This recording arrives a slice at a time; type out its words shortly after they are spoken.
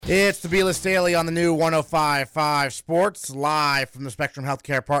It's the Bruins Daily on the new 105.5 Sports, live from the Spectrum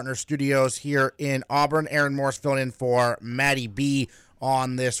Healthcare Partners studios here in Auburn. Aaron Morse filling in for Maddie B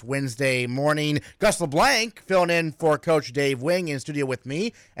on this Wednesday morning. Gus LeBlanc filling in for Coach Dave Wing in studio with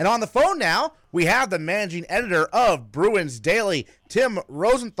me. And on the phone now, we have the managing editor of Bruins Daily, Tim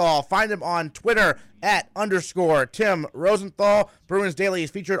Rosenthal. Find him on Twitter @_Tim Rosenthal. Bruins Daily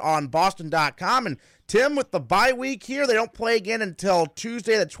is featured on Boston.com. And Tim, with the bye week here, they don't play again until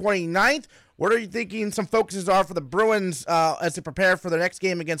Tuesday the 29th. What are you thinking some focuses are for the Bruins as they prepare for their next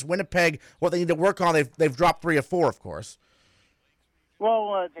game against Winnipeg, what they need to work on? They've dropped 3 of 4, of course.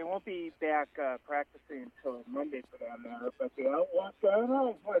 Well, they won't be back practicing until Monday for that matter, but the outlook, I don't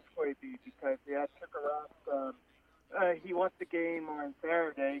know what's going to be because Tuukka Rask, he wants the game on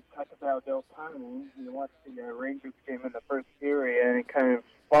Saturday, talk about Del timing. He wants the Rangers game in the first period, and it kind of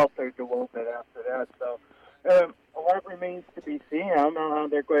faltered a little bit after that. So a lot remains to be seen. I don't know how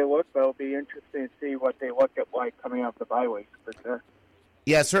they're going to look, but it'll be interesting to see what they look at like coming out the bye week for sure.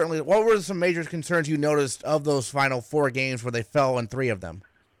 Yeah, certainly. What were some major concerns you noticed of those final 4 games where they fell in 3 of them?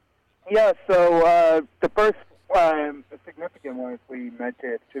 Yeah, so the first significant one, as we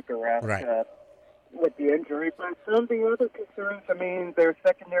mentioned, Tuukka Rask right. With the injury. But some of the other concerns, I mean, their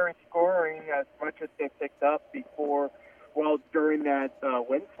secondary scoring, as much as they picked up during that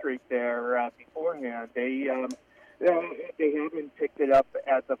win streak there beforehand, they haven't picked it up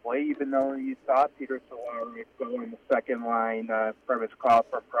as of late, even though you saw Peter Solari go in the second line from his call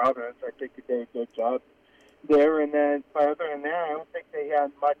from Providence. I think he did a good job there. And then, other than that, I don't think they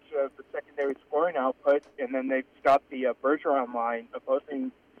had much of the secondary scoring output. And then they stopped the Bergeron line. The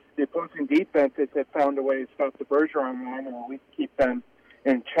opposing defenses have found a way to stop the Bergeron line and at least keep them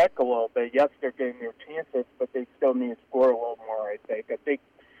in check a little bit. Yes, they're getting their chances, but they still need to score a little more, I think.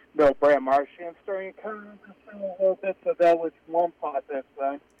 Brad Marchand starting to come a little bit, so that was one positive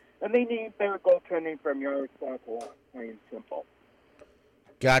sign. And they need better goaltending from Yaroslav, plain and simple.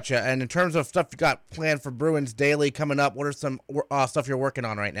 Gotcha. And in terms of stuff you got planned for Bruins Daily coming up, what are some stuff you're working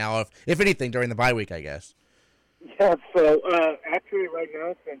on right now, if anything, during the bye week, I guess? Yeah, so actually right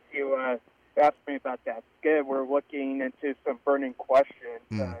now, since you asked me about that skid, we're looking into some burning questions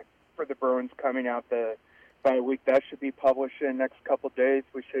for the Bruins coming out the bye week. That should be published in the next couple of days.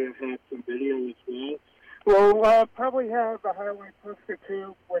 We should have some video as well. We'll probably have a highlight poster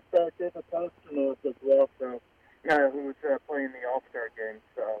too with David Pastrnak as well, so who's playing the All-Star game.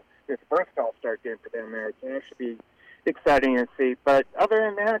 So his first All-Star game for that matter. So that should be exciting to see. But other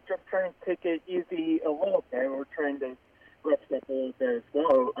than that, just trying to take it easy a little bit. We're trying to rest up a little bit as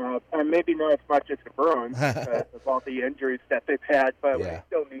well. And maybe not as much as the Bruins because of all the injuries that they've had, but we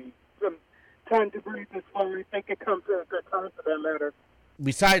still need some time to breathe as well. I think it comes at a good time for that matter.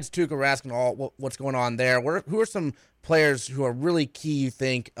 Besides Tuukka Rask and all what's going on there, who are some players who are really key, you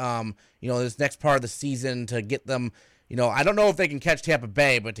think, this next part of the season to get them, I don't know if they can catch Tampa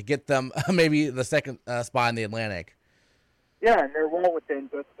Bay, but to get them maybe the second spot in the Atlantic? Yeah, and they're well within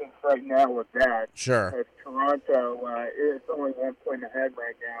distance right now with that. Sure. Because Toronto is only 1 point ahead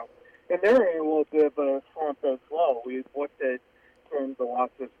right now. And they're in a little bit of a slump as well. We've looked at some of the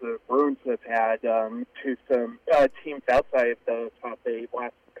losses the Bruins have had to some teams outside of the top 8,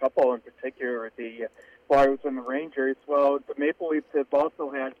 last couple in particular, the Flyers and the Rangers. Well, the Maple Leafs have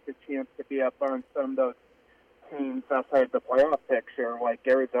also had the chance to be up on some of those teams outside the playoff picture, like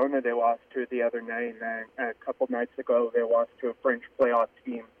Arizona they lost to the other night, and then a couple nights ago they lost to a French playoff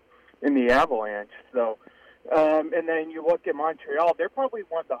team in the Avalanche. So, and then you look at Montreal, they're probably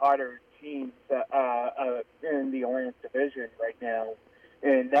one of the hotter teams in the Atlantic Division right now,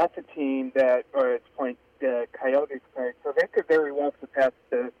 and that's a team that is playing the Coyotes tonight, so they could very well surpass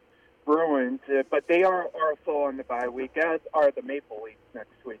the Bruins, but they are also on the bye week, as are the Maple Leafs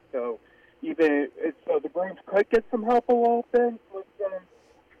next week. So the Bruins could get some help a little bit with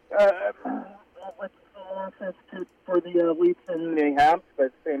losses for the Leafs and the Habs, but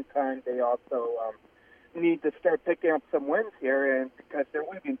at the same time they also need to start picking up some wins here, and because they're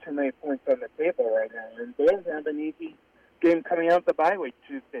leaving too many points on the table right now, and they don't have an easy game coming out the bye week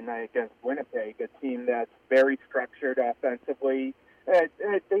Tuesday night against Winnipeg, a team that's very structured offensively.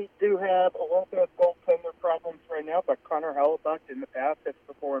 They do have a little bit of goaltender problems right now, but Connor Hellebuck in the past has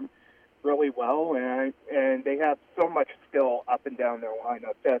performed really well, and they have so much skill up and down their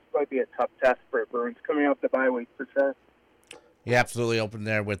lineup. That's going to be a tough test for Bruins coming off the bye week for sure. Yeah, absolutely. Open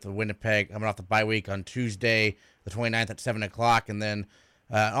there with the Winnipeg coming off the bye week on Tuesday, the 29th at 7 o'clock, and then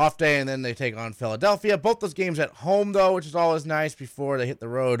off day, and then they take on Philadelphia. Both those games at home, though, which is always nice before they hit the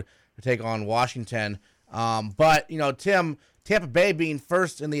road to take on Washington. But, Tim, Tampa Bay being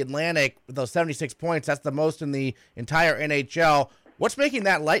first in the Atlantic with those 76 points, that's the most in the entire NHL. What's making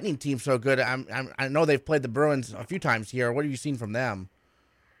that Lightning team so good? I know they've played the Bruins a few times here. What have you seen from them?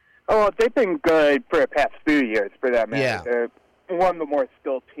 Oh, they've been good for the past few years, for that matter. Yeah. They're one of the more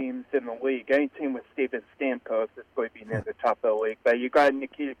skilled teams in the league. Any team with Steven Stamkos is going to be near the top of the league. But you got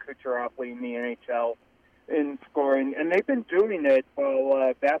Nikita Kucherov leading the NHL in scoring, and they've been doing it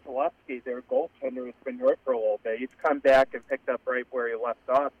while Vasilevsky, their goaltender, has been hurt for a little bit. He's come back and picked up right where he left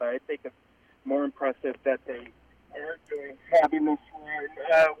off. But I think it's more impressive that they are doing having this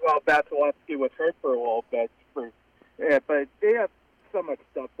run while Vasilevsky was hurt for a little bit. But they have so much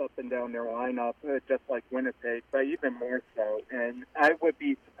stuff up and down their lineup, just like Winnipeg, but even more so. And I would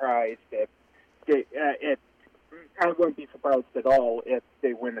be surprised if I wouldn't be surprised at all if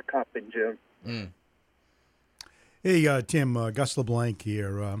they win the Cup in June. Mm. Hey, Tim, Gus LeBlanc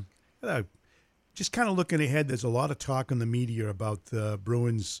here. Just kind of looking ahead, there's a lot of talk in the media about the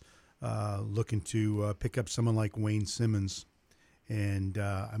Bruins looking to pick up someone like Wayne Simmons. And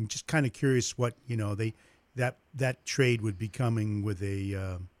I'm just kind of curious what, that trade would be coming with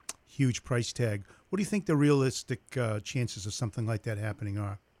a huge price tag. What do you think the realistic chances of something like that happening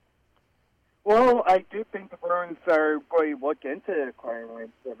are? Well, I do think the Bruins are going to look into acquiring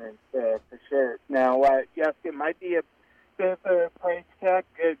Wayne Simmons for sure. Now, yes, it might be a bit of a price tag,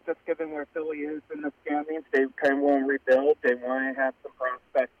 just given where Philly is in the standings. They kind of want to rebuild. They want to have some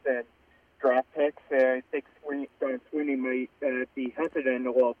prospects and draft picks. I think Sweeney might be hesitant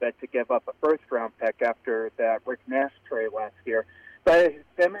a little bit to give up a first-round pick after that Rick Nash trade last year. But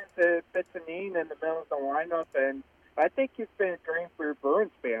Simmons fits a need in the middle of the lineup, and I think he's been a dream for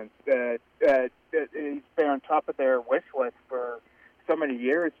Bruins fans. He's been on top of their wish list for so many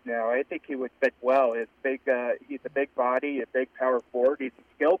years now. I think he would fit well. He's a big body, a big power forward. He's a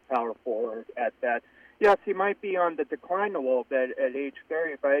skilled power forward at that. Yes, he might be on the decline a little bit at age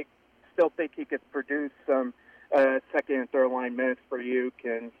 30, but I still think he could produce some second and third line minutes for you.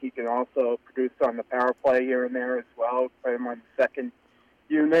 He can also produce on the power play here and there as well. Put him on the second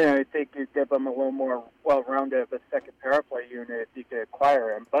unit. I think you give him a little more well-rounded of a second power play unit if you could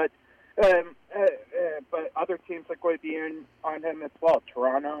acquire him. But other teams are going to be in on him as well.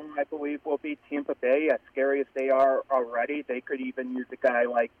 Toronto, I believe, will be. Tampa Bay, as scary as they are already, they could even use a guy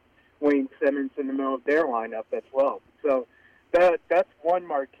like Wayne Simmons in the middle of their lineup as well. So that's one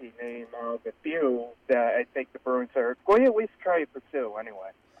marquee name of a few that I think the Bruins are going to at least try to pursue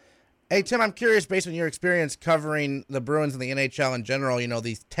anyway. Hey, Tim, I'm curious, based on your experience covering the Bruins and the NHL in general,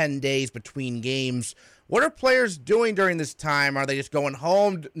 these 10 days between games, what are players doing during this time? Are they just going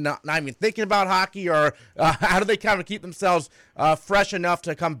home, not even thinking about hockey, or how do they kind of keep themselves fresh enough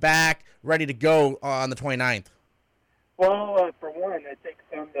to come back, ready to go on the 29th? Well, for one, I think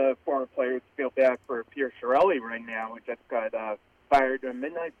some of the former players feel bad for Pierre Chiarelli right now, who just got fired a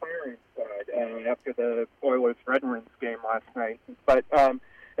midnight firing squad after the Oilers-Red Wings game last night. But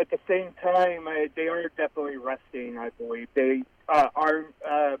at the same time, they are definitely resting, I believe. They are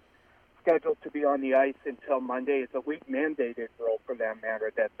scheduled to be on the ice until Monday. It's a league-mandated rule, for that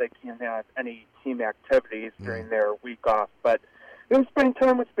matter, that they can't have any team activities during their week off. But they'll spend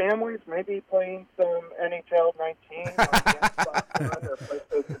time with families, maybe playing some NHL 19 on the or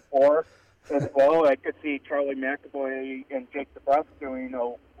PlayStation 4 as well. I could see Charlie McAvoy and Jake DeBrusk doing a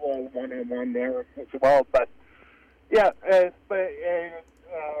little one-on-one there as well. But, yeah,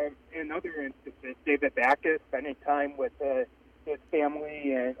 in other instances, David Backes spending time with his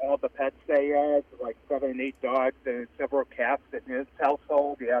family and all the pets they have, like 7 or 8 dogs and several cats in his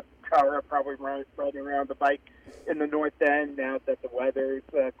household. Yeah, Tara probably riding around the bike in the North End now that the weather's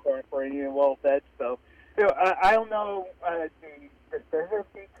cooperating a little bit. So, I don't know the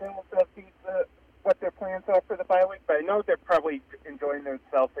specific details of what their plans are for the bye week, but I know they're probably enjoying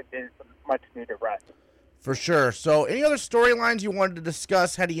themselves and getting some much-needed rest. For sure. So any other storylines you wanted to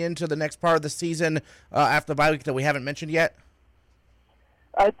discuss heading into the next part of the season after the bye week that we haven't mentioned yet?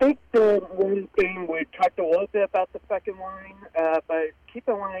 I think the one thing we talked a little bit about the second line, but keep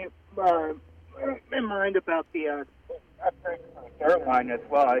in mind about the upgrade to the third line as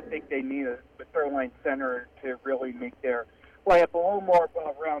well. I think they need a third line center to really make their lineup a little more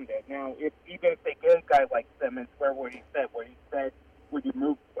well-rounded. Now, even if they get a guy like Simmons, where would he fit? Would you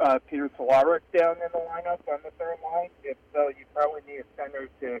move Peter Solaric down in the lineup on the third line? If so, you probably need a center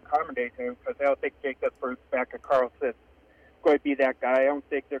to accommodate him, because I don't think Jacob Bruce back at Carlson going to be that guy. I don't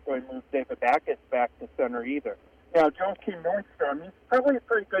think they're going to move David Backes back to center either. Now, Joakim Nordstrom, he's probably a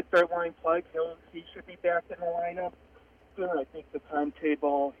pretty good third-line plug. He should be back in the lineup soon. I think the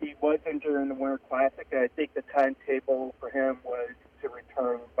timetable, he was injured in the Winter Classic, and I think the timetable for him was to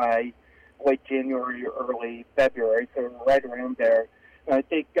return by late January or early February, so right around there. And I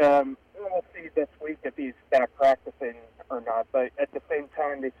think we'll see this week if he's back practicing or not. But at the same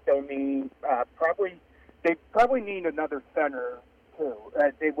time, they still need probably need another center too.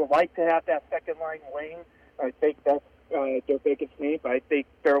 They would like to have that second line wing. I think that's their biggest need. But I think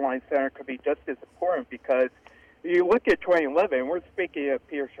third line center could be just as important because you look at 2011. We're speaking of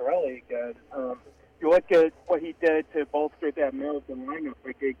Pierre Chiarelli again. You look at what he did to bolster that American lineup,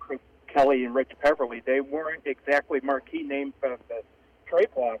 like Chris Kelly and Rich Peverley. They weren't exactly marquee names of the trade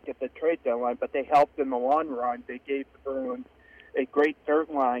block at the trade deadline, but they helped in the long run. They gave the Bruins a great third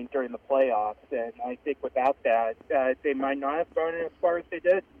line during the playoffs, and I think without that, they might not have gone as far as they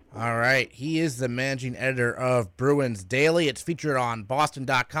did. All right. He is the managing editor of Bruins Daily. It's featured on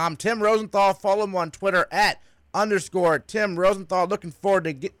Boston.com. Tim Rosenthal, follow him on Twitter at _Tim Rosenthal. Looking forward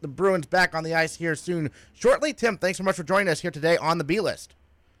to get the Bruins back on the ice here soon. Shortly, Tim, thanks so much for joining us here today on the B List.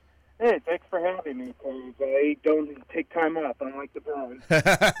 Hey, thanks for having me, because I don't take time off. I like the Bruins.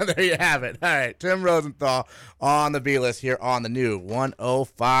 There you have it. All right, Tim Rosenthal on the B List here on the new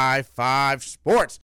 105.5 Sports.